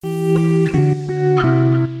Welcome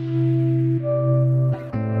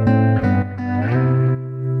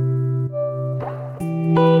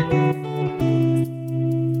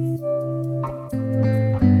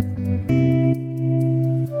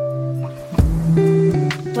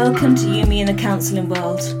to You, Me and the Counselling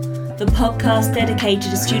World, the podcast dedicated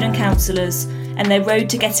to student counsellors and their road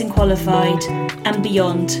to getting qualified and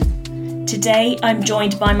beyond. Today I'm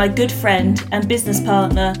joined by my good friend and business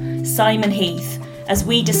partner Simon Heath as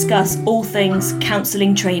we discuss all things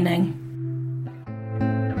counselling training.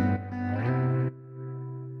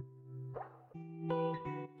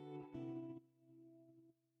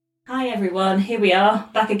 Hi everyone, here we are,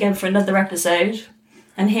 back again for another episode.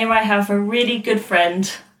 And here I have a really good friend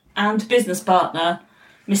and business partner,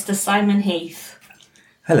 Mr. Simon Heath.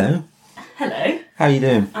 Hello. Hello. How are you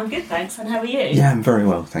doing? I'm good, thanks. And how are you? Yeah, I'm very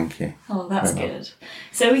well, thank you. Oh, that's good.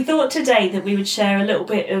 So we thought today that we would share a little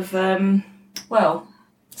bit of,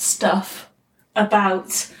 stuff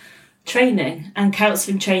about training and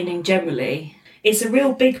counselling training generally. It's a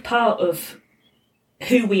real big part of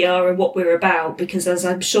who we are and what we're about because, as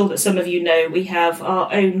I'm sure that some of you know, we have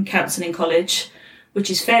our own counselling college, which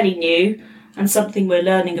is fairly new and something we're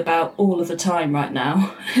learning about all of the time right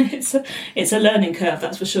now. It's a learning curve,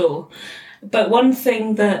 that's for sure. But one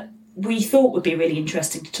thing that we thought would be really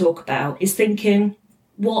interesting to talk about is thinking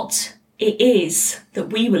what it is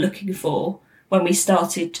that we were looking for when we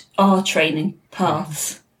started our training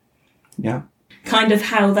paths. Yeah. Kind of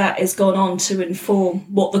how that has gone on to inform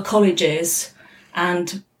what the college is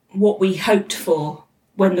and what we hoped for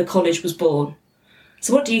when the college was born.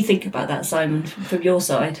 So what do you think about that, Simon, from your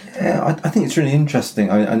side? Yeah, I think it's really interesting.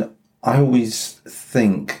 I always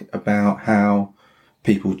think about how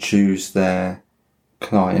people choose their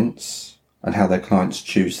clients and how their clients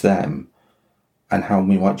choose them and how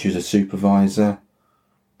we might choose a supervisor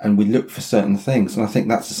and we look for certain things. And I think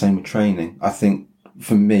that's the same with training. I think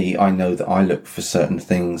for me, I know that I look for certain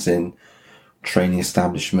things in training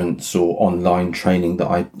establishments or online training that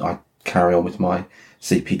I carry on with my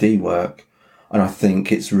CPD work. And I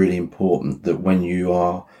think it's really important that when you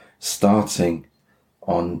are starting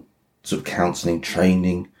on sort of counselling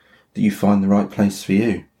training, that you find the right place for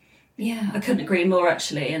you. Yeah, I couldn't agree more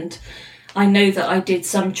actually. And I know that I did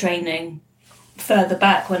some training further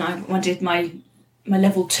back when I did my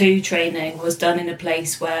level 2 training was done in a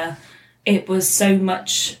place where it was so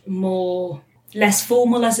much more less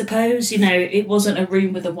formal, I suppose. You know, it wasn't a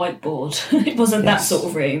room with a whiteboard. It wasn't that sort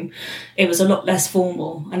of room. It was a lot less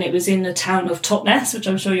formal. And it was in the town of Totnes, which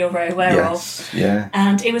I'm sure you're very aware of. Yeah.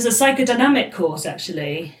 And it was a psychodynamic course,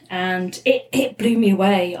 actually. And it blew me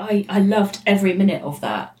away. I loved every minute of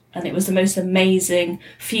that. And it was the most amazing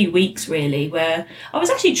few weeks, really, where I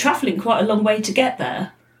was actually travelling quite a long way to get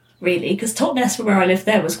there, really, because Totnes, from where I lived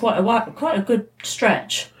there, was quite a good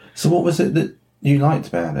stretch. So what was it that you liked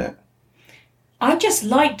about it? I just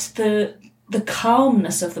liked the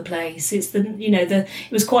calmness of the place. It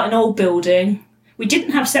was quite an old building. We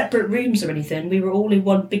didn't have separate rooms or anything. We were all in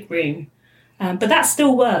one big room. But that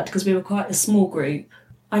still worked because we were quite a small group.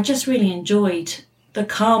 I just really enjoyed the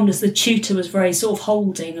calmness. The tutor was very sort of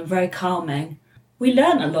holding and very calming. We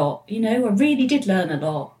learned a lot, I really did learn a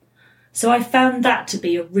lot. So I found that to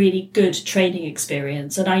be a really good training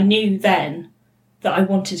experience. And I knew then that I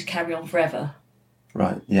wanted to carry on forever.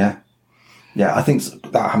 Right, yeah. Yeah, I think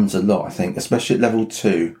that happens a lot, I think, especially at level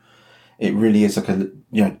 2. It really is like a,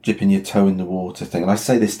 dipping your toe in the water thing. And I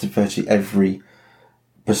say this to virtually every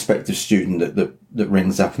prospective student that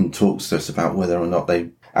rings up and talks to us about whether or not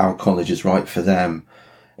our college is right for them,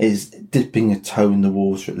 is dipping a toe in the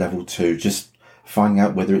water at level 2, just finding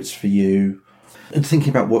out whether it's for you. And thinking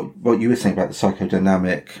about what you were saying about the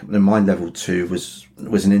psychodynamic, and my level 2 was an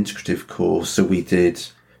integrative course, so we did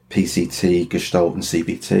PCT, Gestalt and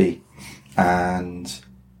CBT. And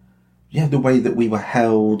yeah, the way that we were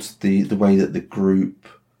held, the way that the group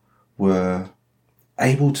were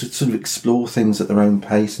able to sort of explore things at their own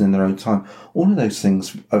pace and in their own time, all of those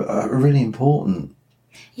things are really important.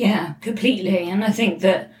 Yeah, completely. And I think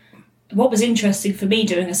that what was interesting for me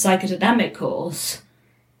doing a psychodynamic course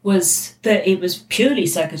was that it was purely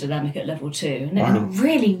psychodynamic at level 2. And, and a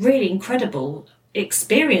really, really incredible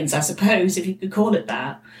experience, I suppose, if you could call it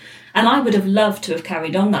that. And I would have loved to have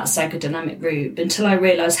carried on that psychodynamic route until I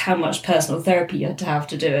realised how much personal therapy you had to have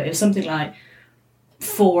to do it. It was something like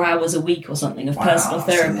 4 hours a week or something of personal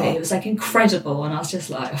therapy. It was like incredible. And I was just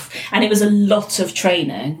like, and it was a lot of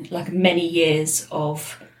training, like many years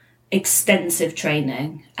of extensive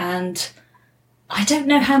training. And I don't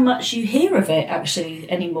know how much you hear of it actually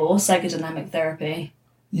anymore, psychodynamic therapy.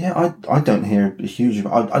 Yeah, I don't hear a huge.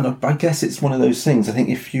 I guess it's one of those things. I think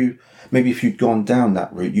if you'd gone down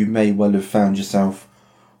that route, you may well have found yourself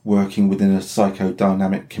working within a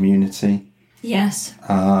psychodynamic community. Yes.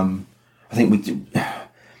 I think we do.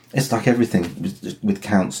 It's like everything with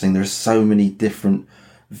counselling. There are so many different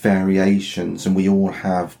variations, and we all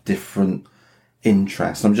have different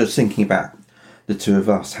interests. I'm just thinking about the two of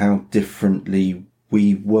us, how differently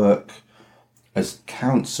we work as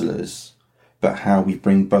counsellors, but how we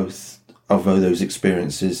bring both of those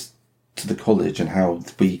experiences to the college and how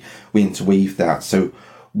we interweave that. So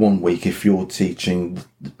one week, if you're teaching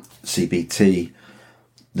CBT,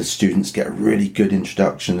 the students get a really good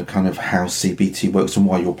introduction to kind of how CBT works and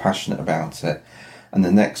why you're passionate about it. And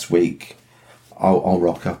the next week, I'll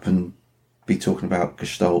rock up and be talking about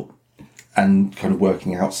Gestalt and kind of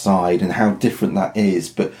working outside and how different that is.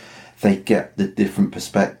 But they get the different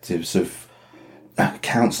perspectives of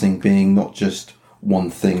counselling being not just one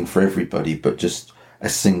thing for everybody, but just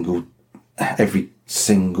every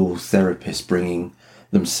single therapist bringing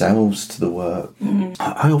themselves to the work. Mm-hmm.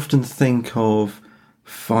 I often think of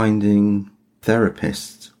finding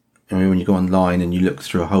therapists. I mean, when you go online and you look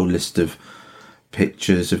through a whole list of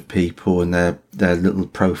pictures of people and their little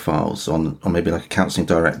profiles on maybe like a counselling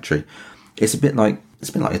directory, it's a bit like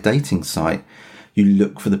a dating site. You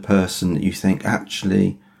look for the person that you think,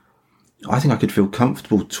 actually, I think I could feel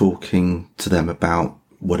comfortable talking to them about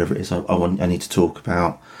whatever it is I need to talk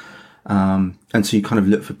about. And so you kind of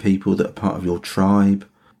look for people that are part of your tribe.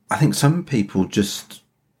 I think some people just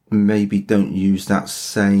maybe don't use that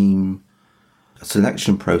same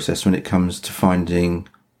selection process when it comes to finding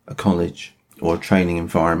a college or a training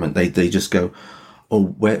environment. They just go, oh,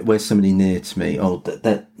 where's somebody near to me? Oh,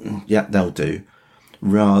 yeah, they'll do.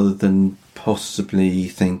 Rather than possibly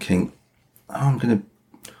thinking, oh, I'm going to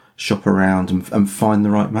shop around and find the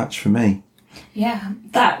right match for me. Yeah,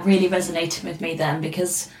 that really resonated with me then,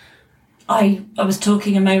 because I was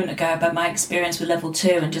talking a moment ago about my experience with level 2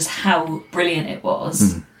 and just how brilliant it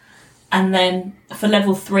was. Mm. And then for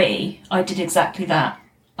level 3, I did exactly that.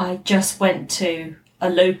 I just went to a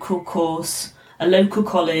local course, a local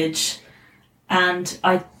college, and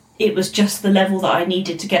it was just the level that I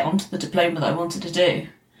needed to get onto the diploma that I wanted to do.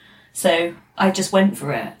 So I just went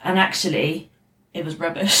for it, and actually it was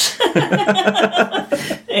rubbish.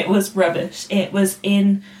 It was rubbish. It was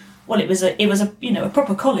a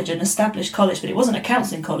proper college, an established college, but it wasn't a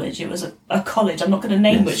counselling college. It was a college. I'm not going to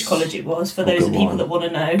name which college it was for those people that want to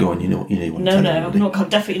know. Go on, you know. I'm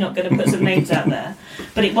definitely not going to put some names out there.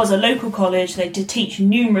 But it was a local college. They did teach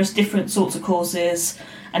numerous different sorts of courses,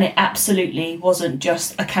 and it absolutely wasn't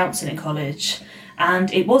just a counselling college.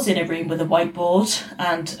 And it was in a room with a whiteboard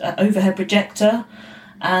and an overhead projector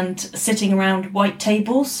and sitting around white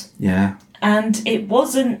tables. Yeah. And it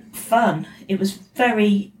wasn't fun. It was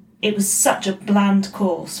such a bland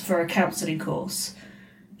course for a counselling course.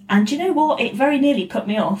 And you know what? It very nearly put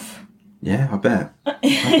me off. Yeah, I bet.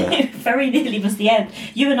 It very nearly was the end.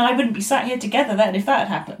 You and I wouldn't be sat here together then if that had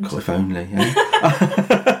happened. God, if only, yeah.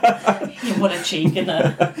 Yeah, what a cheek, isn't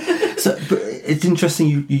it? So, but it's interesting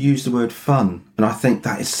you use the word fun. And I think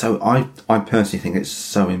that is so... I personally think it's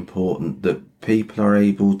so important that people are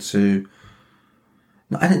able to...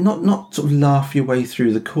 And not sort of laugh your way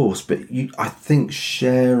through the course, but I think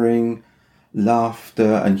sharing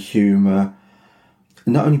laughter and humour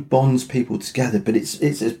not only bonds people together, but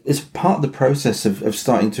it's part of the process of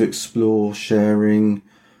starting to explore sharing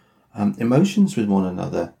emotions with one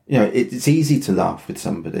another. You know, it's easy to laugh with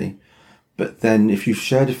somebody, but then if you've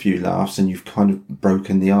shared a few laughs and you've kind of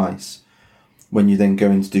broken the ice, when you then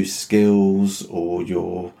go in to do skills or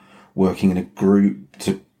you're working in a group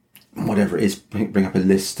to whatever it is, bring up a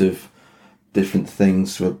list of different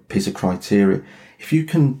things for a piece of criteria. If you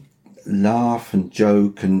can laugh and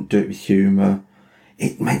joke and do it with humour,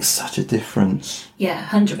 it makes such a difference. Yeah,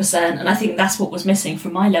 100%. And I think that's what was missing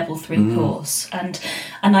from my level 3 course. And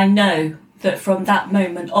I know that from that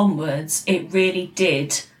moment onwards, it really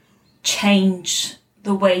did change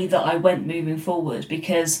the way that I went moving forward,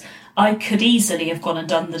 because I could easily have gone and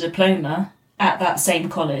done the diploma at that same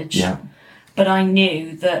college. Yeah. But I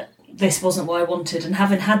knew that this wasn't what I wanted, and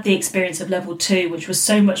having had the experience of level 2, which was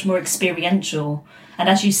so much more experiential and,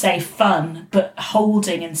 as you say, fun but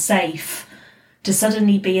holding and safe, to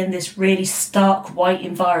suddenly be in this really stark white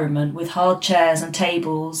environment with hard chairs and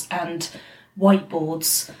tables and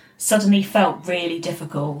whiteboards suddenly felt really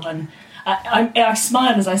difficult. And I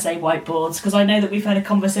smile as I say whiteboards, because I know that we've had a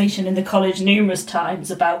conversation in the college numerous times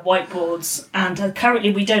about whiteboards, and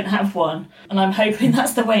currently we don't have one, and I'm hoping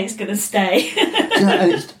that's the way it's going to stay.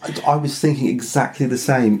 Yeah, I was thinking exactly the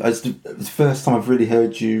same. It's the first time I've really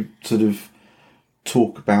heard you sort of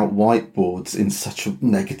talk about whiteboards in such a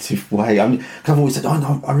negative way. I mean, I've always said, oh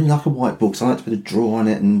no, I really like a whiteboard because I like to be able to draw on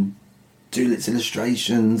it and do its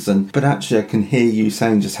illustrations. But actually I can hear you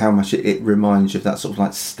saying just how much it reminds you of that sort of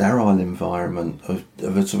like sterile environment of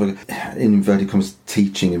a sort of, in inverted commas,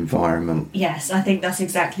 teaching environment. Yes, I think that's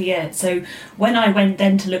exactly it. So when I went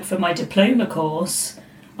then to look for my diploma course,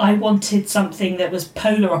 I wanted something that was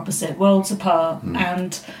polar opposite, worlds apart,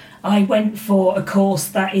 and I went for a course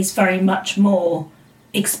that is very much more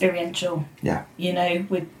experiential. Yeah. You know,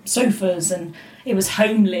 with sofas, and it was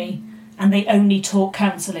homely, and they only taught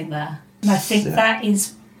counselling there. And I think that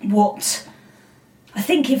is what... I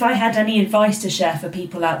think if I had any advice to share for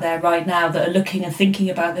people out there right now that are looking and thinking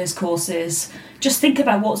about those courses, just think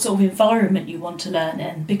about what sort of environment you want to learn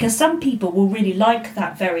in, because some people will really like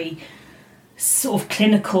that very sort of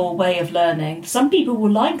clinical way of learning. Some people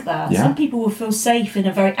will like that. Yeah. Some people will feel safe in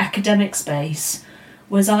a very academic space,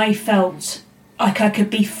 whereas I felt like I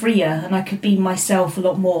could be freer and I could be myself a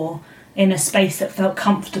lot more in a space that felt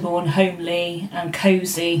comfortable and homely and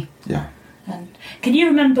cosy. Yeah. And can you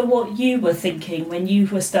remember what you were thinking when you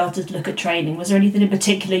were started to look at training? Was there anything in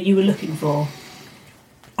particular you were looking for?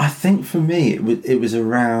 I think for me it was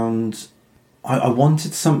around... I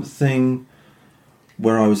wanted something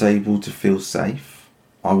where I was able to feel safe.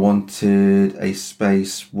 I wanted a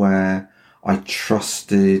space where I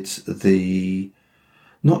trusted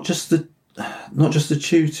not just the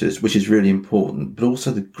tutors, which is really important, but also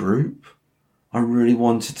the group. I really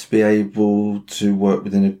wanted to be able to work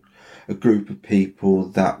within a group of people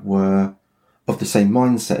that were of the same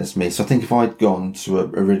mindset as me. So I think if I'd gone to a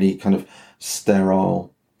really kind of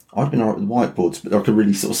sterile... I'd been alright with whiteboards, but like a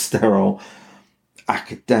really sort of sterile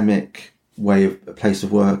academic way of a place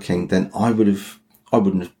of working, then I wouldn't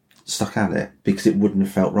have stuck at it because it wouldn't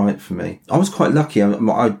have felt right for me. I was quite lucky.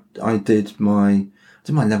 I did my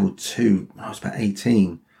level 2 when I was about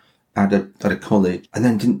 18 at a college, and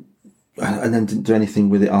then didn't do anything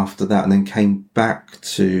with it after that, and then came back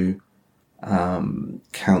to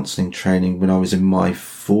counselling training when I was in my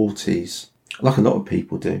 40s, like a lot of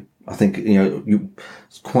people do. I think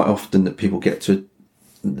it's quite often that people get to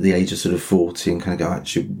the age of sort of 40 and kind of go,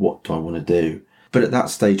 actually, what do I want to do? But at that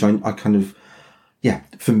stage, I kind of,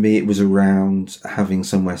 for me, it was around having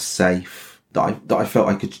somewhere safe that I felt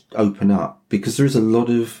I could open up, because there is a lot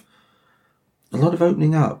of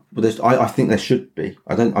opening up. But I think there should be.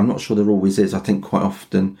 I'm not sure there always is. I think quite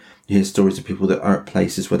often you hear stories of people that are at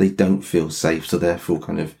places where they don't feel safe, so therefore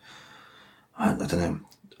kind of, I don't know,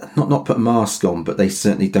 not put a mask on, but they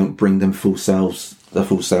certainly don't bring their full selves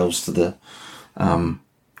to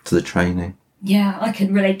the training. Yeah, I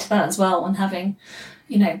can relate to that as well. And having,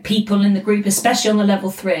 people in the group, especially on the level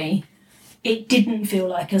 3, it didn't feel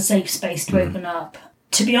like a safe space to open up.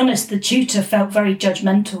 To be honest, the tutor felt very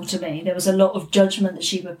judgmental to me. There was a lot of judgment that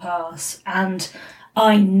she would pass, and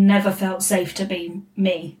I never felt safe to be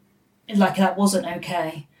me. Like, that wasn't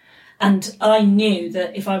okay. And I knew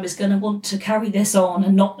that if I was going to want to carry this on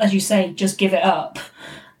and not, as you say, just give it up,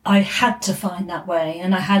 I had to find that way,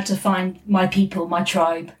 and I had to find my people, my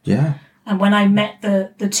tribe. Yeah. And when I met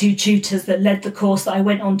the 2 tutors that led the course that I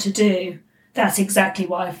went on to do, that's exactly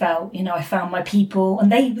what I felt. I found my people,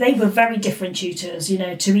 and they were very different tutors,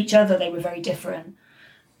 to each other they were very different.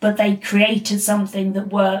 But they created something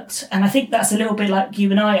that worked. And I think that's a little bit like you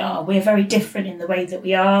and I are. We're very different in the way that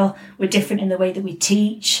we are. We're different in the way that we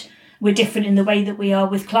teach. We're different in the way that we are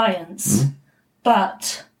with clients.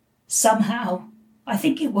 But somehow, I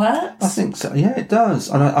think it works. I think so. Yeah, it does.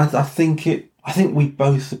 And I think we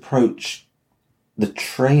both approach the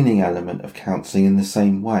training element of counselling in the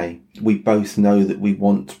same way. We both know that we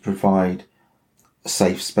want to provide a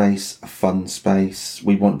safe space, a fun space.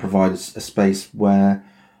 We want to provide a space where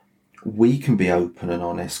we can be open and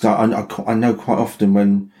honest. I know quite often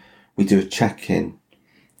when we do a check-in,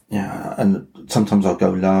 and sometimes I'll go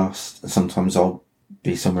last, and sometimes I'll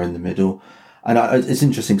be somewhere in the middle. And it's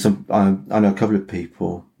interesting, I know a couple of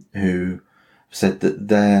people who said that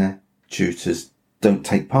their tutors don't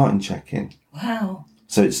take part in check-in. Wow.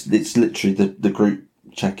 So it's literally the group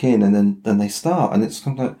check-in and then they start. And it's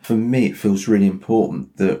kind of like, for me, it feels really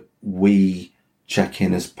important that we check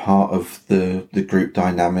in as part of the group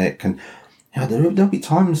dynamic. And there'll be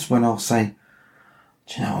times when I'll say,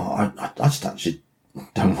 I just actually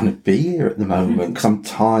don't want to be here at the moment because I'm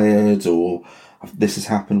tired or this has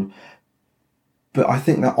happened. But I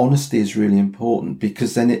think that honesty is really important,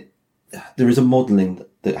 because then there is a modelling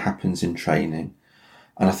that happens in training.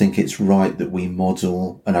 And I think it's right that we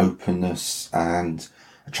model an openness and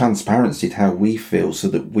a transparency to how we feel, so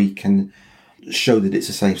that we can show that it's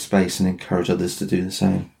a safe space and encourage others to do the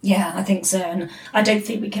same. Yeah, I think so. And I don't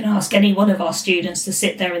think we can ask any one of our students to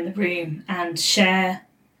sit there in the room and share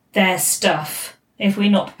their stuff if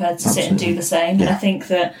we're not prepared to sit and do the same. Yeah. And I think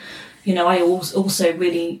that, I also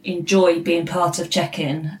really enjoy being part of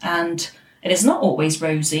check-in, and it's not always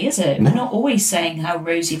rosy, is it? No. We're not always saying how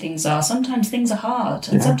rosy things are. Sometimes things are hard,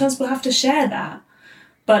 and sometimes we'll have to share that.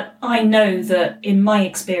 But I know that in my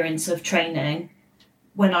experience of training,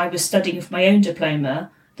 when I was studying for my own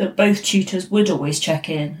diploma, that both tutors would always check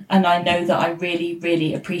in, and I know that I really,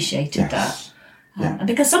 really appreciated that. And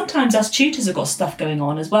because sometimes us tutors have got stuff going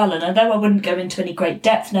on as well, and although I wouldn't go into any great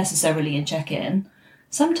depth necessarily in check-in,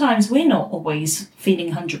 sometimes we're not always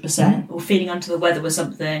feeling 100% or feeling under the weather with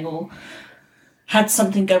something, or had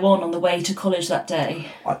something go on the way to college that day.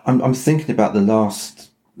 I'm thinking about the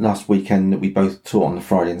last weekend that we both taught on the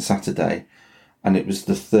Friday and Saturday, and it was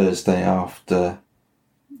the Thursday after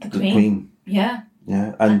the Queen. Yeah.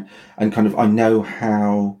 Yeah, and kind of I know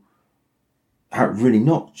how it really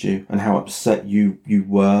knocked you and how upset you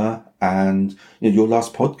were, and your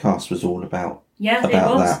last podcast was all about it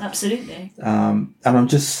was that. Absolutely. And I'm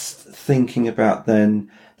just thinking about then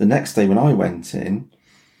the next day when I went in,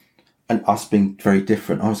 and us being very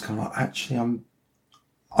different. I was kind of like, actually,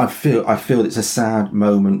 I feel it's a sad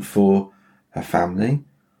moment for her family,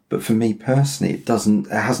 but for me personally, it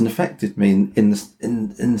hasn't affected me in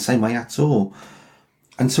the same way at all.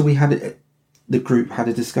 And so the group had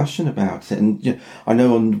a discussion about it, and I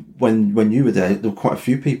know when you were there were quite a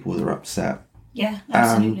few people that were upset. Yeah,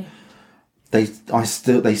 absolutely. They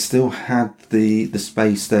still had the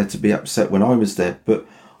space there to be upset when I was there, but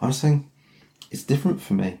I was saying it's different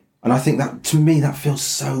for me, and I think that to me that feels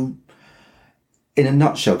so, in a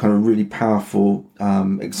nutshell, kind of a really powerful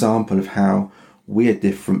example of how we're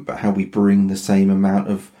different, but how we bring the same amount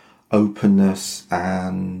of openness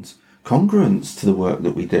and congruence to the work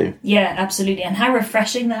that we do. Yeah, absolutely. And how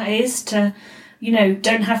refreshing that is to,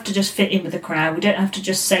 don't have to just fit in with the crowd. We don't have to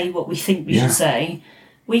just say what we think we should say.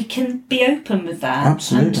 We can be open with that.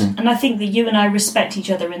 Absolutely. And I think that you and I respect each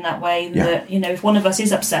other in that way, that, if one of us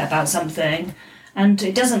is upset about something and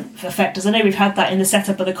it doesn't affect us. I know we've had that in the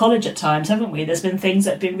setup of the college at times, haven't we? There's been things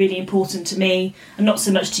that have been really important to me and not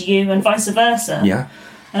so much to you, and vice versa. Yeah.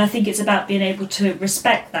 And I think it's about being able to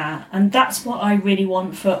respect that. And that's what I really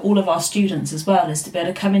want for all of our students as well, is to be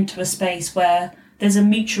able to come into a space where there's a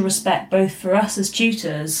mutual respect, both for us as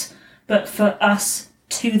tutors, but for us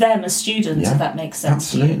to them as students, if that makes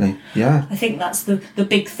sense. Absolutely, yeah. I think that's the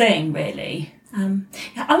big thing, really.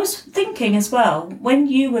 I was thinking as well, when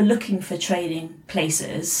you were looking for training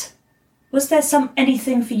places, was there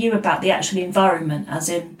anything for you about the actual environment, as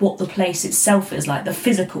in what the place itself is like, the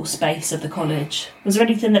physical space of the college? Was there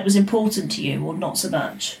anything that was important to you, or not so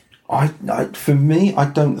much? For me, I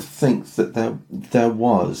don't think that there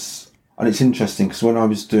was. And it's interesting because when I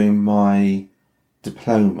was doing my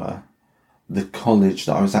diploma, the college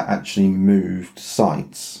that I was at actually moved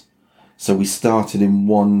sites. So we started in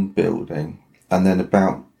one building, and then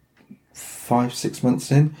about 5-6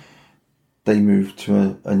 months in, they moved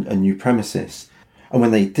to a new premises. And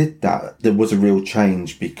when they did that, there was a real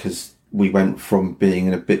change, because we went from being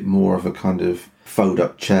in a bit more of a kind of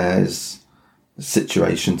fold-up chairs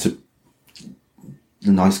situation to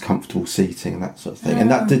nice, comfortable seating and that sort of thing. And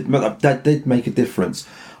that did make a difference.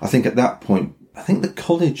 I think at that point, the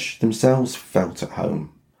college themselves felt at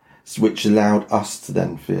home, which allowed us to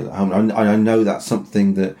then feel at home. And I know that's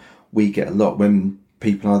something that we get a lot when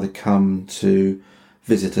people either come to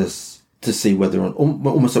visit us to see whether,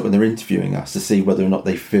 almost like when they're interviewing us, to see whether or not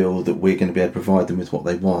they feel that we're going to be able to provide them with what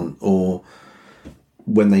they want, or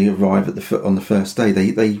when they arrive on the first day,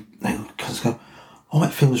 they go, oh,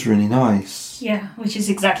 it feels really nice. Yeah, which is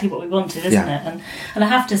exactly what we wanted, isn't it? And I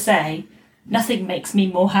have to say, nothing makes me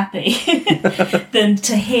more happy than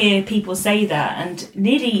to hear people say that. And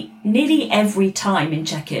nearly every time in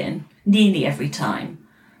check-in, nearly every time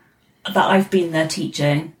that I've been there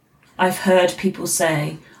teaching, I've heard people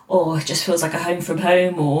say, oh, it just feels like a home from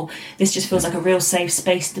home, or this just feels like a real safe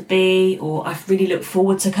space to be, or I've really looked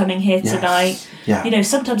forward to coming here tonight. Yeah.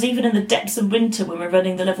 Sometimes even in the depths of winter when we're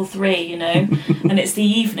running the level 3, and it's the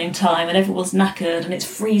evening time and everyone's knackered and it's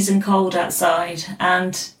freezing cold outside,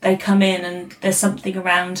 and they come in and there's something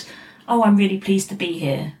around, oh, I'm really pleased to be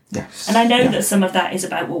here. Yes. And I know that some of that is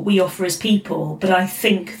about what we offer as people, but I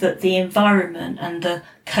think that the environment and the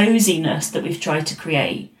coziness that we've tried to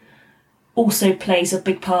create also plays a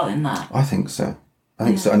big part in that. I think so.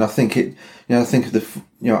 And I think I think of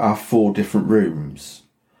our 4 different rooms,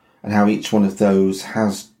 and how each one of those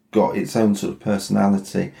has got its own sort of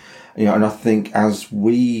personality. And I think as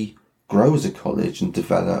we grow as a college and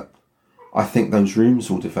develop, I think those rooms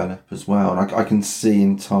will develop as well. And I can see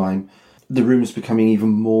in time the rooms becoming even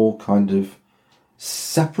more kind of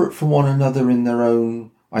separate from one another in their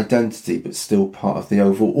own identity, but still part of the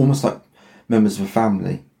overall, almost like members of a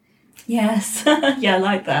family. Yes, yeah, I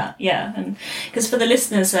like that. Yeah, and because for the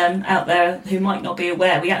listeners out there who might not be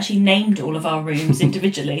aware, we actually named all of our rooms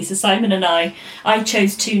individually. So Simon and I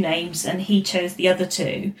chose 2 names and he chose the other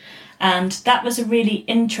 2, and that was a really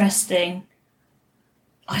interesting,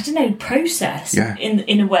 I don't know, process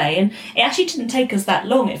in a way. And it actually didn't take us that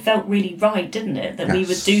long. It felt really right, didn't it, that we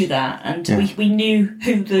would do that, and we knew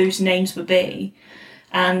who those names would be,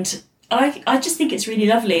 and I just think it's really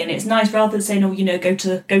lovely, and it's nice rather than saying, go to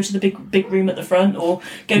the big room at the front or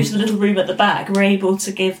go to the little room at the back. We're able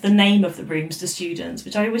to give the name of the rooms to students,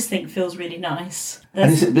 which I always think feels really nice.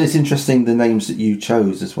 And it's interesting the names that you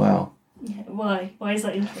chose as well. Yeah, why? Why is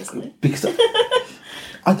that interesting? Because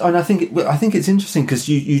I think it's interesting because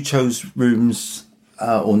you chose rooms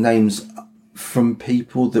or names from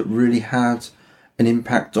people that really had an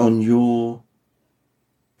impact on your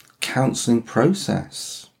counselling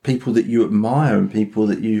process. People that you admire and people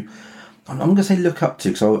that I'm going to say look up to,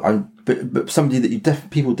 but somebody that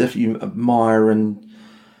people definitely admire, and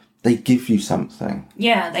they give you something.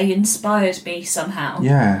 Yeah, they inspired me somehow.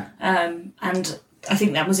 Yeah. And I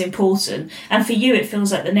think that was important. And for you, it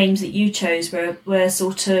feels like the names that you chose were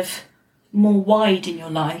sort of more wide in your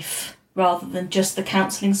life rather than just the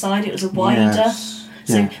counselling side. It was a wider. Yes.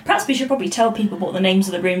 So perhaps we should probably tell people what the names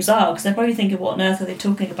of the rooms are, because they're probably thinking, what on earth are they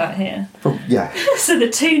talking about here? Yeah. So the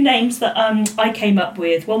 2 names that I came up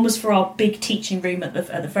with, one was for our big teaching room at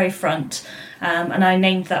the very front, and I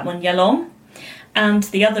named that one Yalom. And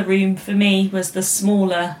the other room for me was the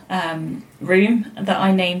smaller room that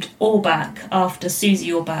I named Orbach, after Susie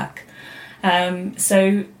Orbach.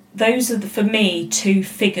 So those are, for me, 2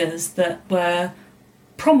 figures that were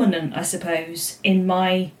prominent, I suppose, in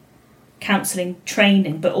my counselling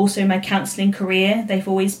training, but also my counselling career. They've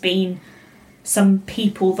always been some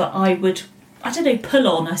people that I would, pull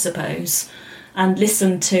on, I suppose, and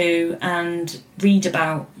listen to and read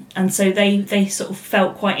about. And so they sort of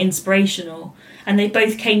felt quite inspirational, and they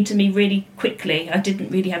both came to me really quickly. I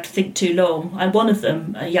didn't really have to think too long. And one of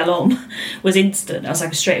them, Yalom, was instant. I was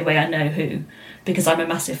like, straight away I know who, because I'm a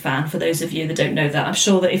massive fan, for those of you that don't know that. I'm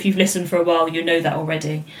sure that if you've listened for a while, you know that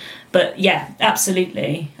already. But yeah,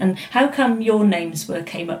 absolutely. And how come your names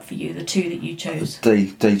came up for you, the 2 that you chose? They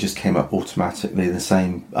just came up automatically, the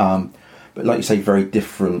same. But like you say, very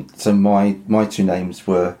different. So my 2 names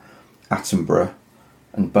were Attenborough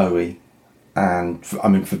and Bowie. And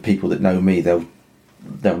for people that know me, they'll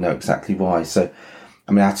know exactly why. So,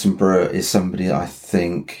 Attenborough is somebody I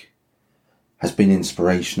think has been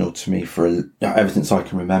inspirational to me for ever since I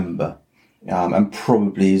can remember, and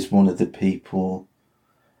probably is one of the people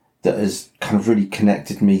that has kind of really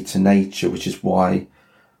connected me to nature, which is why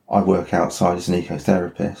I work outside as an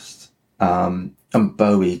ecotherapist. And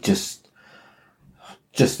Bowie, just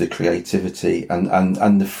the creativity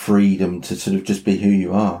and the freedom to sort of just be who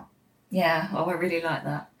you are. Yeah, I really like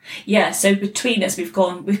that. Yeah, so between us, we've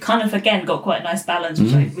kind of again got quite a nice balance,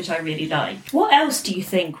 which I really like. What else do you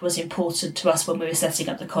think was important to us when we were setting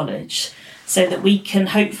up the college, so that we can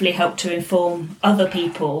hopefully help to inform other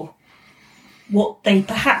people what they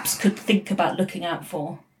perhaps could think about looking out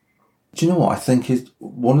for? Do you know what I think is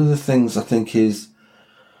one of the things I think is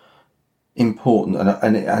important,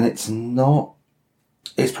 and it's not.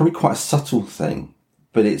 It's probably quite a subtle thing,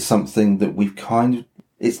 but it's something that we've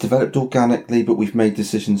it's developed organically, but we've made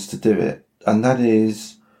decisions to do it. And that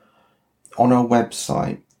is, on our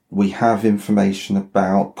website, we have information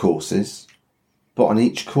about courses, but on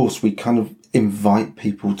each course, we kind of invite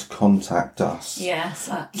people to contact us.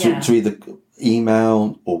 Yes. To either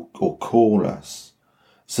email or call us,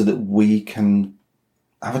 so that we can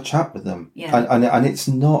have a chat with them. Yeah. And it's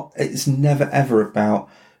never ever about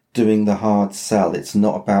doing the hard sell. It's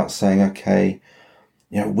not about saying, okay,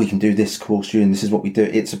 we can do this course, and this is what we do.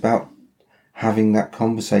 It's about having that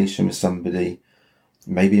conversation with somebody,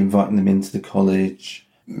 maybe inviting them into the college,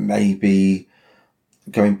 maybe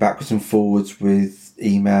going backwards and forwards with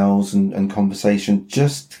emails and conversation,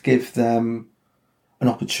 just to give them an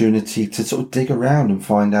opportunity to sort of dig around and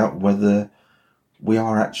find out whether we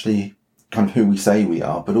are actually kind of who we say we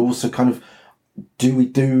are, but also kind of, do we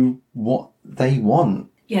do what they want?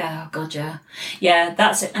 Yeah, God, yeah. Yeah,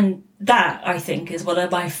 that's it. And that, I think, is one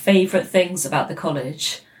of my favourite things about the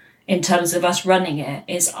college in terms of us running it,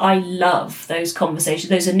 is I love those conversations,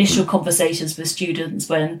 those initial conversations with students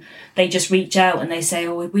when they just reach out and they say,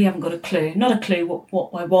 oh, we haven't got a clue. Not a clue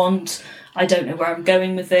what I want. I don't know where I'm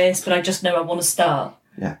going with this, but I just know I want to start.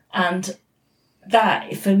 Yeah. And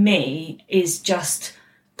that for me is just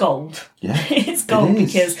gold. Yeah, it's gold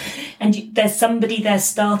it is. because there's somebody there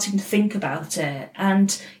starting to think about it,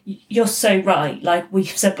 and you're so right. Like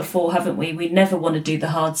we've said before, haven't we? We never want to do the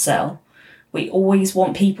hard sell. We always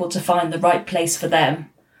want people to find the right place for them,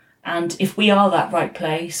 and if we are that right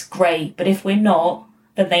place, great. But if we're not,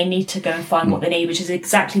 then they need to go and find what they need, which is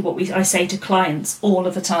exactly what I say to clients all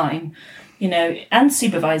of the time, and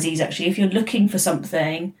supervisees actually. If you're looking for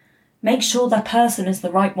something, make sure that person is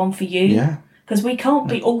the right one for you. Yeah. Because we can't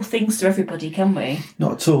be all things to everybody, can we?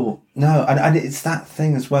 Not at all. No, and it's that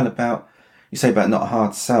thing as well about, you say about not a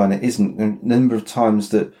hard sell, and it isn't. The number of times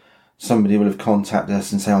that somebody will have contacted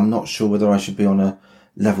us and say, I'm not sure whether I should be on a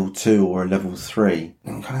level 2 or a level 3.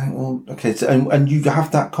 And you kind of think, well, okay. So, and you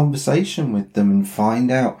have that conversation with them and find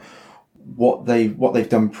out what they've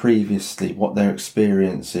done previously, what their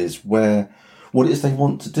experience is, what it is they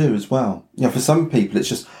want to do as well. For some people, it's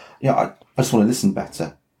just, I just want to listen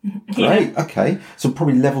better. Great. Yeah. Okay. So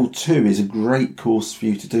probably level 2 is a great course for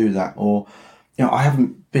you to do that. Or, I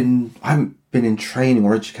haven't been in training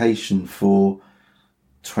or education for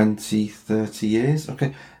 20, 30 years.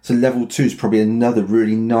 Okay. So level 2 is probably another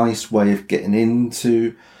really nice way of getting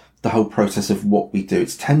into the whole process of what we do.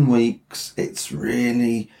 It's 10 weeks. It's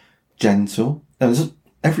really gentle. And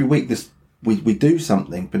every week we do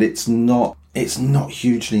something, but it's not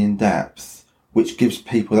hugely in depth, which gives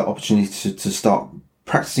people that opportunity to start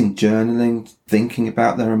practicing journaling, thinking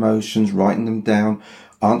about their emotions, writing them down,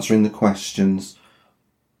 answering the questions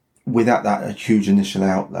without that huge initial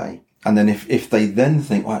outlay. And then if they then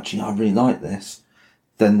think, well, actually, I really like this,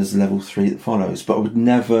 then there's level 3 that follows. But I would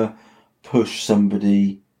never push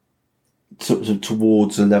somebody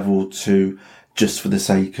towards a level 2 just for the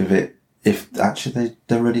sake of it, if actually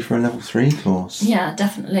they're ready for a level 3 course. Yeah,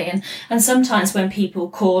 definitely. And sometimes when people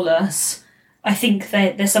call us, I think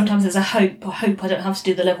there's a hope. I hope I don't have to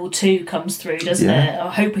do the level 2 comes through, doesn't it?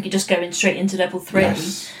 I hope we could just go in straight into level 3.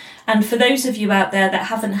 Yes. And for those of you out there that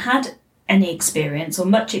haven't had any experience or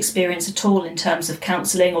much experience at all in terms of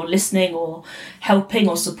counselling or listening or helping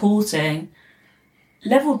or supporting,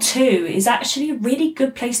 level 2 is actually a really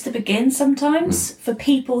good place to begin sometimes for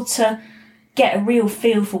people to get a real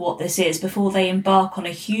feel for what this is before they embark on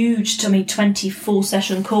a huge, 24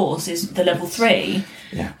 session course is the level 3.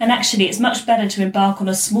 Yeah. And actually it's much better to embark on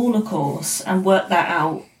a smaller course and work that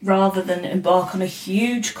out rather than embark on a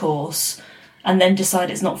huge course and then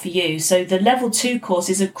decide it's not for you. So the level 2 course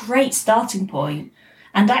is a great starting point.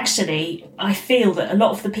 And actually I feel that a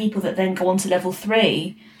lot of the people that then go on to level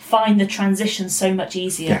 3 find the transition so much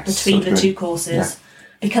easier between the 2 courses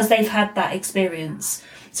because they've had that experience.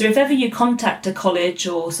 So if ever you contact a college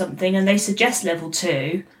or something and they suggest level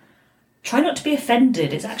 2, try not to be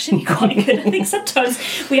offended. It's actually quite good. I think sometimes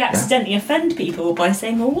we accidentally offend people by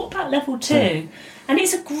saying, well, what about level 2? Yeah. And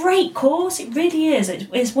it's a great course. It really is.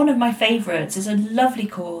 It's one of my favourites. It's a lovely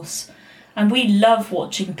course. And we love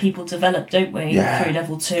watching people develop, don't we, through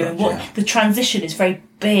level 2. And the transition is very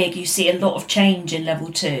big. You see a lot of change in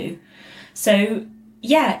level 2. So,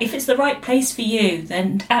 if it's the right place for you,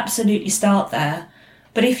 then absolutely start there.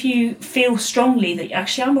 But if you feel strongly that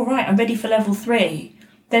actually I'm all right, I'm ready for level 3,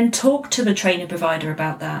 then talk to the training provider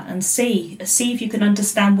about that and see if you can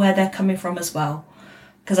understand where they're coming from as well.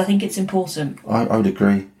 Because I think it's important. I would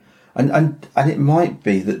agree. And it might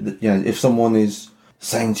be that if someone is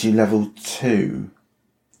saying to you level 2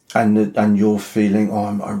 and you're feeling,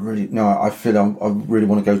 I really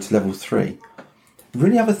want to go to level 3,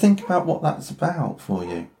 really have a think about what that's about for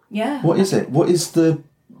you. Yeah. What is it? What is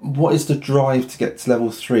the drive to get to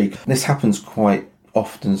level 3? This happens quite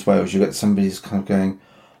often as well, as you get somebody who's kind of going,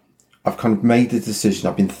 I've kind of made the decision,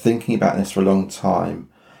 I've been thinking about this for a long time,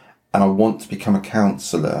 and I want to become a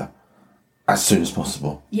counsellor as soon as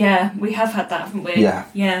possible. Yeah, we have had that, haven't we?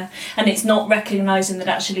 Yeah. And it's not recognising that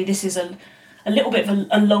actually this is a little bit of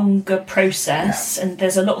a longer process, and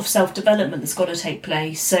there's a lot of self-development that's got to take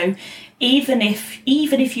place. So even if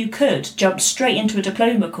you could jump straight into a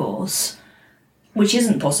diploma course, which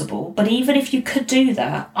isn't possible, but even if you could do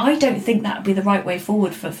that, I don't think that would be the right way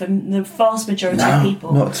forward for the vast majority of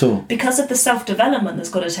people. Not at all. Because of the self-development that's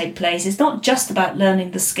got to take place. It's not just about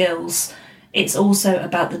learning the skills, it's also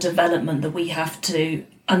about the development that we have to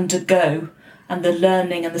undergo and the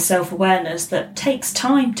learning and the self-awareness that takes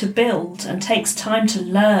time to build and takes time to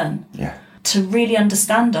learn, to really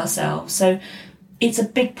understand ourselves. So it's a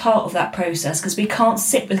big part of that process because we can't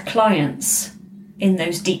sit with clients in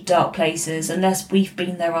those deep, dark places unless we've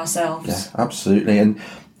been there ourselves. Yeah, absolutely. And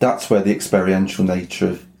that's where the experiential nature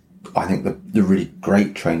of, I think, the really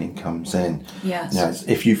great training comes in. Yes.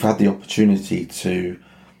 If you've had the opportunity to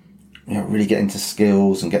really get into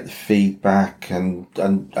skills and get the feedback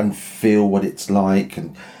and feel what it's like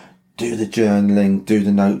and do the journaling, do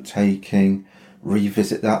the note taking,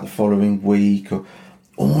 revisit that the following week, or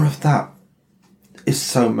all of that is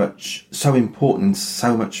so important and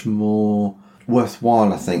so much more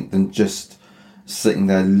worthwhile, I think, than just sitting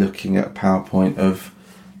there looking at a PowerPoint of,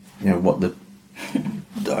 what the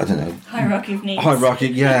I don't know, hierarchy of needs.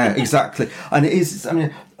 Yeah, exactly. And it is. I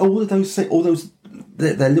mean, all those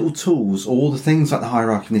they're little tools. All the things like the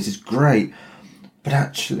hierarchy of needs is great, but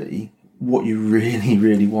actually, what you really,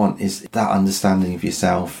 really want is that understanding of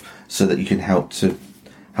yourself, so that you can help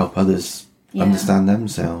others understand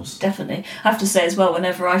themselves. Definitely. I have to say as well,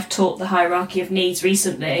 whenever I've taught the hierarchy of needs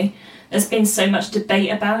recently, there's been so much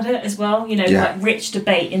debate about it as well. Like rich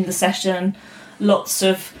debate in the session, lots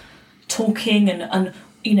of talking and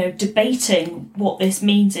debating what this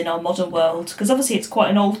means in our modern world, because obviously it's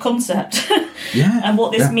quite an old concept. And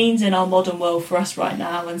what this means in our modern world for us right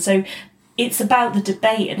now. And so it's about the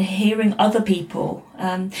debate and hearing other people,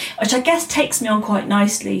 which I guess takes me on quite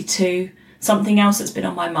nicely to something else that's been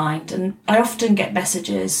on my mind. And I often get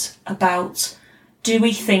messages about, do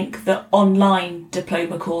we think that online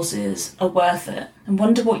diploma courses are worth it? And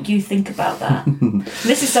wonder what you think about that.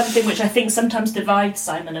 This is something which I think sometimes divides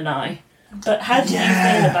Simon and I. But how do you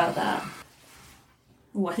feel about that?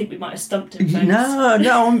 Oh, I think we might have stumped him. No,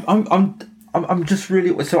 I'm just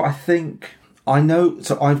really. So I think I know.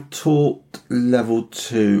 So I've taught level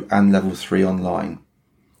 2 and level 3 online,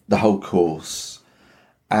 the whole course,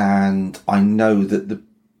 and I know that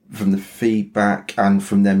from the feedback and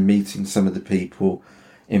from them meeting some of the people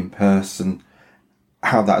in person,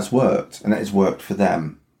 how that has worked, and it has worked for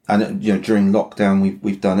them. And during lockdown,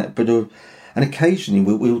 we've done it, but and occasionally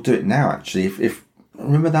we'll do it now. Actually, if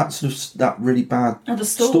remember that that really bad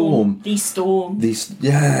storm, the storm,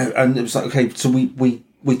 and it was like, okay, so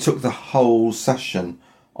we took the whole session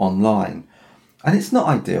online, and it's not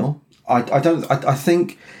ideal. I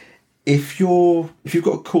think if you've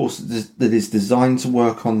got a course that is designed to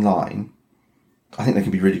work online, I think they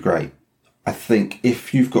can be really great. I think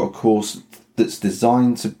if you've got a course that's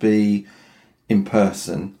designed to be in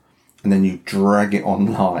person and then you drag it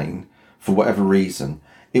online for whatever reason,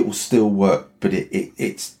 it will still work, but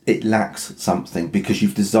it lacks something, because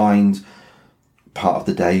you've designed part of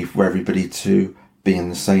the day for everybody to be in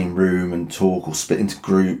the same room and talk or split into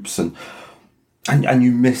groups, and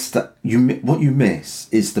you miss that. What you miss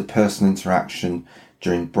is the personal interaction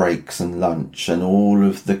during breaks and lunch and all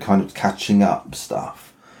of the kind of catching up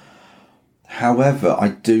stuff. However, I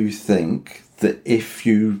do think that if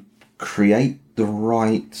you create the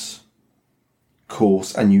right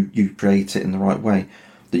course and you create it in the right way,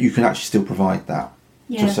 that you can actually still provide that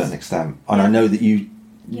to a certain extent. And I know that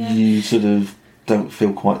you sort of don't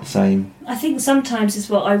feel quite the same. I think sometimes is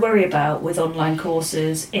what I worry about with online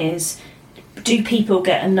courses is, do people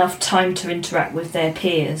get enough time to interact with their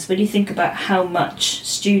peers? When you think about how much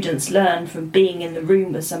students learn from being in the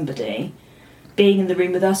room with somebody, being in the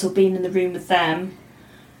room with us or being in the room with them,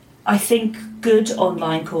 I think good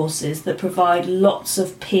online courses that provide lots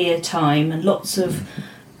of peer time and lots of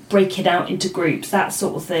breaking out into groups, that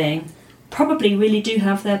sort of thing, probably really do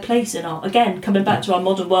have their place in again, coming back to our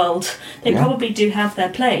modern world, they probably do have their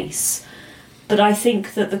place. But I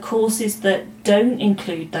think that the courses that don't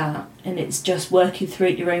include that, and it's just working through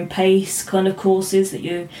at your own pace kind of courses, that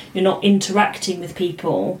you're not interacting with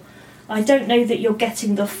people, I don't know that you're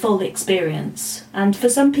getting the full experience. And for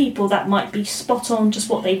some people that might be spot on, just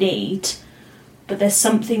what they need, but there's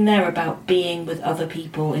something there about being with other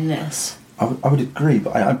people in this. I would agree,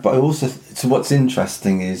 but I also, so what's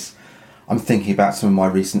interesting is I'm thinking about some of my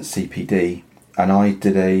recent CPD, and I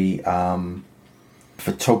did a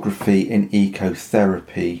photography in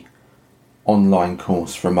ecotherapy online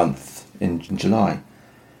course for a month in July,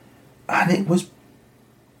 and it was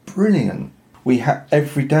brilliant. We had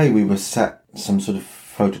every day we were set some sort of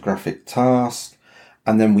photographic task,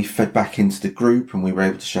 and then we fed back into the group, and we were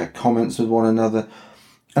able to share comments with one another.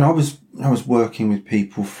 And I was working with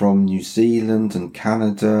people from New Zealand and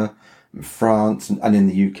Canada and France and in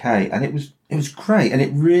the UK, and it was great. And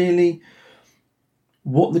it really,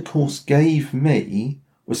 what the course gave me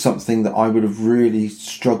was something that I would have really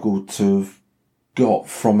struggled to have got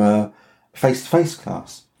from a face-to-face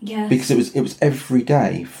class. Yeah. Because it was every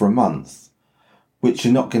day for a month, which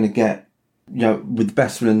you're not going to get, with the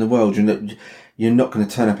best will in the world. You're not going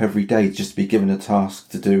to turn up every day just to be given a task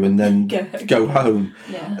to do and then go home.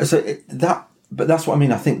 Yeah. So but that's what I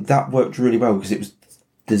mean. I think that worked really well because it was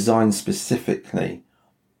designed specifically,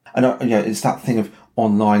 and it's that thing of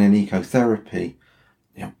online and ecotherapy.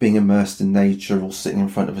 being immersed in nature or sitting in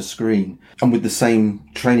front of a screen. And with the same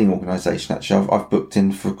training organisation, actually, I've booked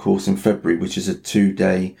in for a course in February, which is a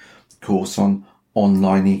 2-day course on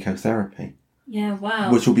online ecotherapy. Yeah,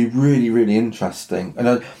 wow. Which will be really, really interesting.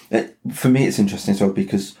 And for me, it's interesting as well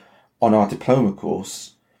because on our diploma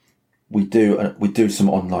course, we do some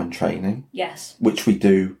online training. Yes. Which we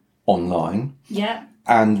do online. Yeah.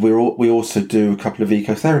 And we also do a couple of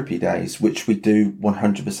ecotherapy days, which we do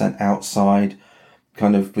 100% outside,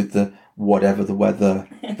 kind of with the whatever the weather,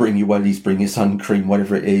 bring your wellies, bring your sun cream,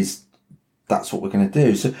 whatever it is. That's what we're going to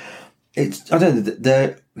do. So I don't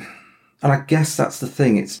know, and I guess that's the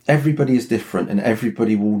thing. It's everybody is different, and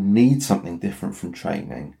everybody will need something different from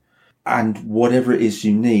training. And whatever it is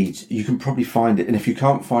you need, you can probably find it. And if you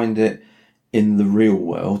can't find it in the real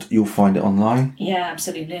world, you'll find it online. Yeah,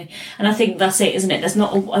 absolutely. And I think that's it, isn't it? There's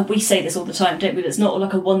not, we say this all the time, don't we? There's not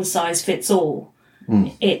like a one size fits all.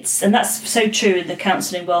 And that's so true in the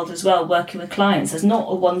counselling world as well, working with clients. There's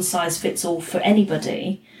not a one size fits all for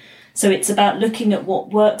anybody. So it's about looking at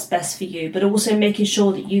what works best for you, but also making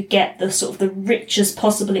sure that you get the sort of the richest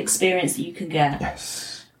possible experience that you can get.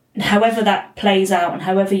 Yes. And however that plays out and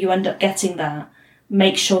however you end up getting that,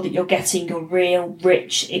 make sure that you're getting your real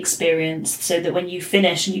rich experience so that when you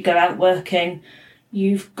finish and you go out working,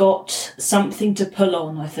 you've got something to pull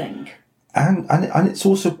on, I think. And it's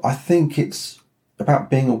also, I think it's about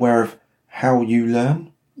being aware of how you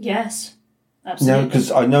learn. Yes, absolutely.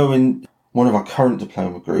 Because I know in one of our current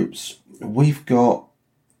diploma groups, we've got,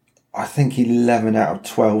 I think 11 out of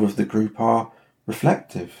 12 of the group are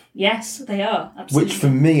reflective. Yes, they are. Absolutely. Which for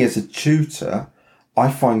me as a tutor,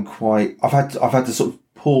 I find I've had to sort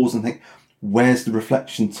of pause and think, where's the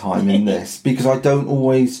reflection time in this? Because I don't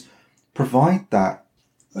always provide that.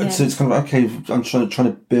 Yeah. And so it's kind of, okay, I'm trying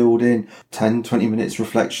to build in 10, 20 minutes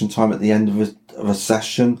reflection time at the end of a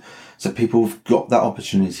session. So people have got that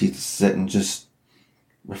opportunity to sit and just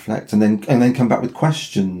reflect and then come back with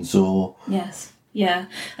questions or... Yes. Yeah.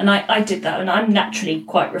 And I did that, and I'm naturally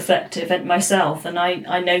quite reflective myself. And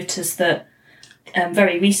I noticed that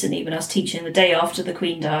very recently when I was teaching the day after the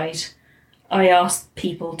Queen died, I asked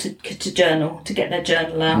people to journal, to get their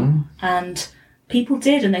journal out. And people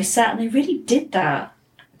did, and they sat and they really did that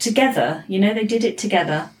together. They did it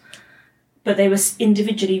together. But they were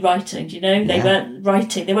individually writing, They weren't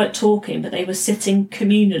writing, they weren't talking, but they were sitting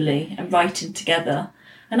communally and writing together.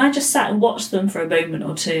 And I just sat and watched them for a moment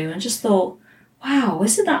or two and just thought, wow,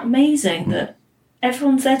 isn't that amazing that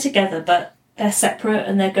everyone's there together, but they're separate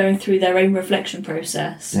and they're going through their own reflection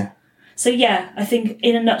process. Yeah. So yeah, I think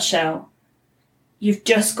in a nutshell, you've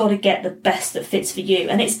just got to get the best that fits for you.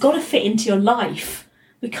 And it's got to fit into your life.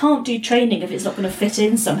 We can't do training if it's not going to fit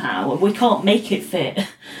in somehow, or we can't make it fit.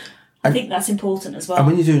 I think that's important as well. And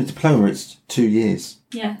when you're doing a diploma, it's 2 years.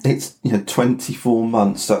 Yeah. It's 24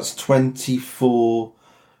 months. That's 24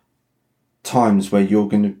 times where you're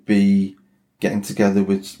going to be getting together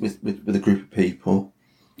with a group of people.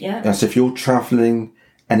 Yeah. So if you're travelling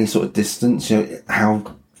any sort of distance,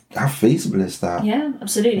 how feasible is that? Yeah,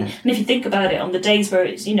 absolutely. Yeah. And if you think about it, on the days where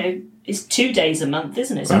it's, it's 2 days a month,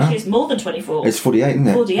 isn't it? So actually it's more than 24. It's 48, isn't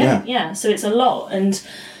it? 48, yeah. So it's a lot. And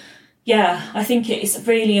yeah, I think it's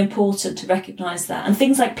really important to recognise that. And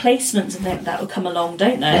things like placements and that will come along,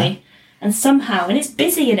 don't they? Yeah. And somehow, and it's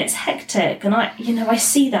busy and it's hectic. And I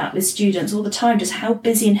see that with students all the time, just how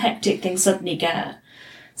busy and hectic things suddenly get.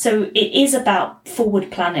 So it is about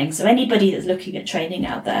forward planning. So anybody that's looking at training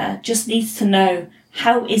out there just needs to know,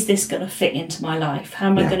 how is this going to fit into my life? How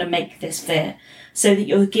am I going to make this fit? So that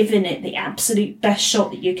you're giving it the absolute best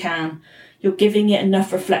shot that you can. You're giving it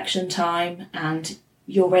enough reflection time, and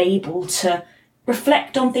you're able to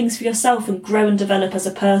reflect on things for yourself and grow and develop as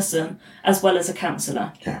a person as well as a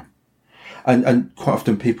counsellor. Yeah. And quite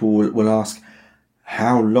often people will ask,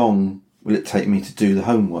 how long will it take me to do the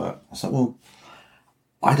homework? I was like, well,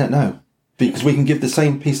 I don't know. Because we can give the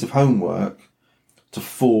same piece of homework to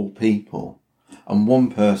 4 people, and one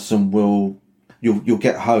person you'll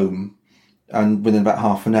get home and within about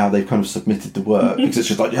half an hour they've kind of submitted the work because it's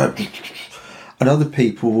just like, yeah. And other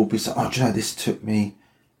people will be saying, oh, do you know, this took me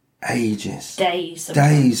ages.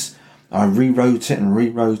 Days. I rewrote it,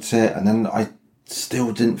 and then I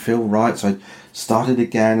still didn't feel right, so I started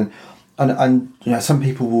again. And some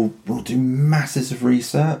people will do masses of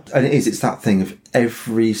research, and it's that thing of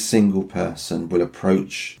every single person will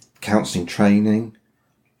approach counselling training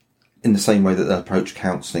in the same way that they'll approach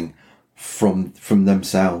counselling from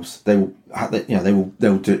themselves. They'll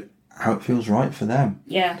do it how it feels right for them.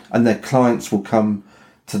 Yeah. And their clients will come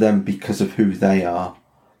to them because of who they are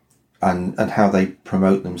and how they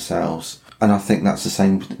promote themselves. And I think that's the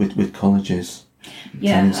same with colleges.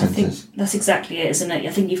 Yeah, I think that's exactly it, isn't it?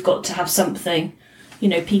 I think you've got to have something. You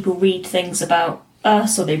know, people read things about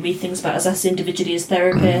us, or they read things about us individually as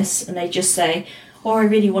therapists, and they just say, "Oh, I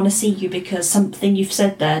really want to see you because something you've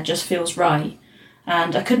said there just feels right."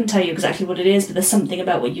 And I couldn't tell you exactly what it is, but there's something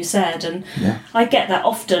about what you said. And I get that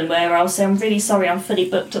often where I'll say, "I'm really sorry, I'm fully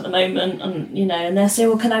booked at the moment." And, you know, and they'll say,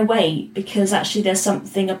 "Well, can I wait?" Because actually there's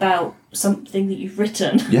something about something that you've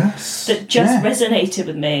written that just resonated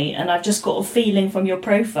with me. And I've just got a feeling from your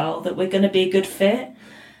profile that we're going to be a good fit.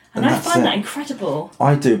 And I find that incredible.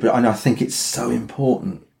 I do, but I think it's so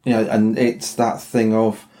important. You know, and it's that thing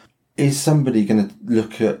of, is somebody going to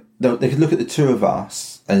look at... They could look at the two of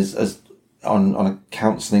us as on a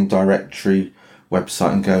counselling directory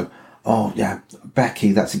website and go, "Oh yeah,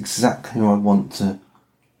 Becky, that's exactly who I want to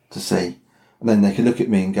see." And then they could look at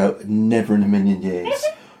me and go, "Never in a million years."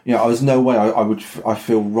 You know, there's no way I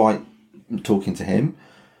feel right talking to him.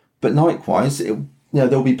 But likewise,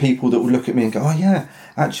 there'll be people that will look at me and go, "Oh yeah,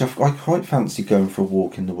 actually, I quite fancy going for a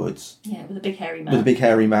walk in the woods." Yeah, with a big hairy man. With a big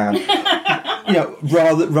hairy man. You know,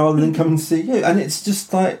 rather than come and see you. And it's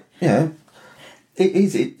just like, you know,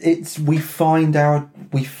 we find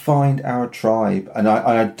our tribe, and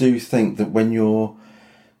I do think that when you're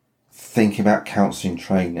thinking about counselling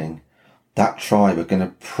training, that tribe are going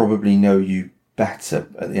to probably know you better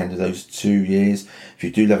at the end of those 2 years. If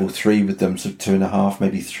you do level 3 with them, so 2.5,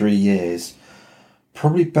 maybe 3 years,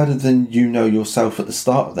 probably better than you know yourself at the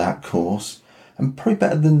start of that course, and probably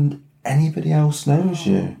better than anybody else knows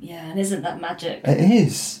you. Yeah, and isn't that magic? It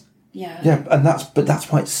is. Yeah, and that's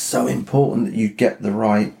why it's so important that you get the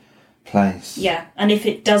right place. Yeah, and if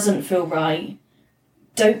it doesn't feel right,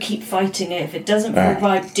 don't keep fighting it. If it doesn't feel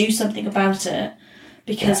right, do something about it,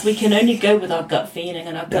 because we can only go with our gut feeling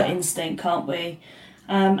and our gut instinct, can't we?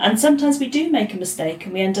 And sometimes we do make a mistake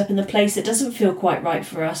and we end up in a place that doesn't feel quite right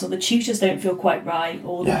for us, or the tutors don't feel quite right,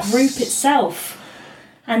 or the group itself.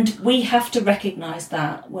 And we have to recognise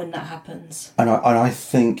that when that happens. And I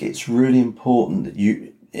think it's really important that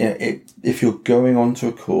you, if you're going onto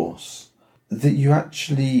a course, that you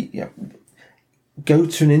actually go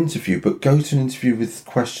to an interview, but go to an interview with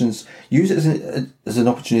questions. Use it as an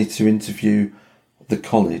opportunity to interview the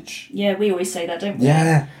college. Yeah, we always say that, don't we?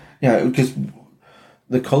 Yeah, because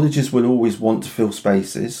the colleges will always want to fill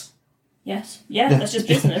spaces. Yes, that's just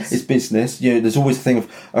business. It's business. There's always a thing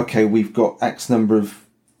of, okay, we've got X number of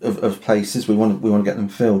places, we want to get them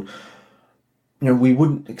filled. We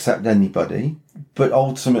wouldn't accept anybody, but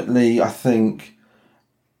ultimately I think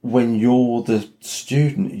when you're the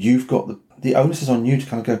student, you've got the onus is on you to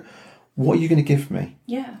kind of go, what are you going to give me?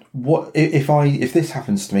 Yeah. What if this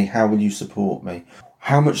happens to me, how will you support me?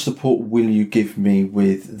 How much support will you give me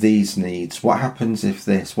with these needs? What happens if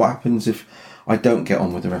this? What happens if I don't get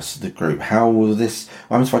on with the rest of the group? What happens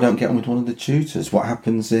if I don't get on with one of the tutors? What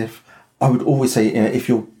happens if... I would always say, if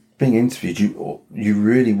you're being interviewed, you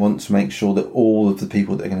really want to make sure that all of the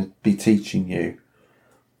people that are going to be teaching you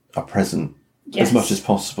are present as much as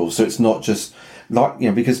possible. So it's not just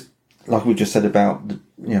because like we just said about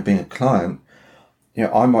being a client,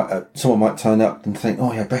 someone might turn up and think,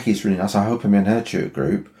 "Oh yeah, Becky's really nice, I hope I'm in her tutor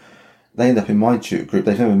group." They end up in my tutor group,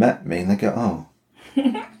 they've never met me, and they go, "Oh."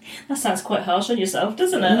 That sounds quite harsh on yourself,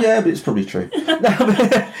 doesn't it? Yeah, but it's probably true.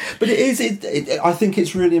 But it is. I think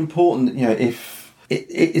it's really important. If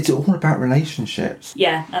it's all about relationships.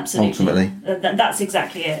 Yeah, absolutely. Ultimately, that's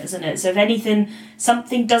exactly it, isn't it? So if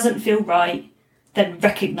something doesn't feel right, then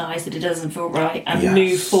recognise that it doesn't feel right and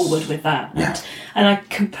move forward with that. And I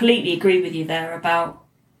completely agree with you there about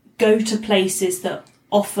go to places that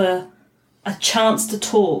offer a chance to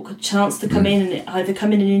talk, a chance to come in and either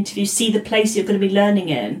come in and interview, see the place you're going to be learning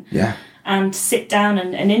in, and sit down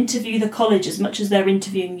and interview the college as much as they're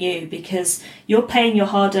interviewing you, because you're paying your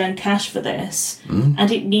hard-earned cash for this,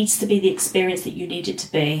 and it needs to be the experience that you need it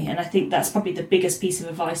to be. And I think that's probably the biggest piece of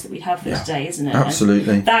advice that we have for today, isn't it?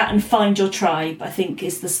 Absolutely. And that and find your tribe, I think,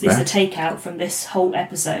 is the takeout from this whole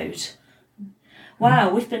episode.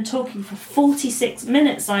 Wow, we've been talking for 46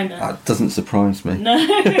 minutes, Simon. That doesn't surprise me. No.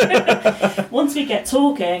 Once we get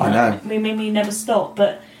talking, I know. We never stop.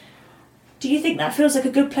 But do you think that feels like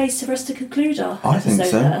a good place for us to conclude our episode? I think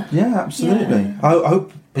so. There? Yeah, absolutely. Yeah. I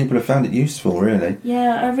hope people have found it useful, really.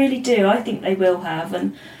 Yeah, I really do. I think they will have.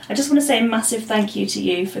 And I just want to say a massive thank you to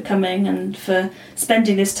you for coming and for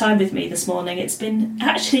spending this time with me this morning. It's been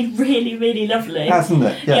actually really, really lovely. Hasn't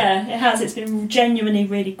it? Yeah, it has. It's been genuinely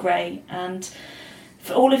really great. And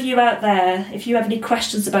for all of you out there, if you have any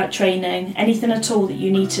questions about training, anything at all that you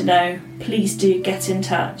need to know, please do get in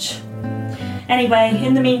touch. Anyway,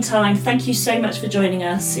 in the meantime, thank you so much for joining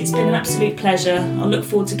us. It's been an absolute pleasure. I'll look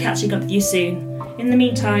forward to catching up with you soon. In the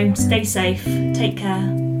meantime, stay safe, take care,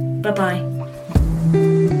 bye-bye.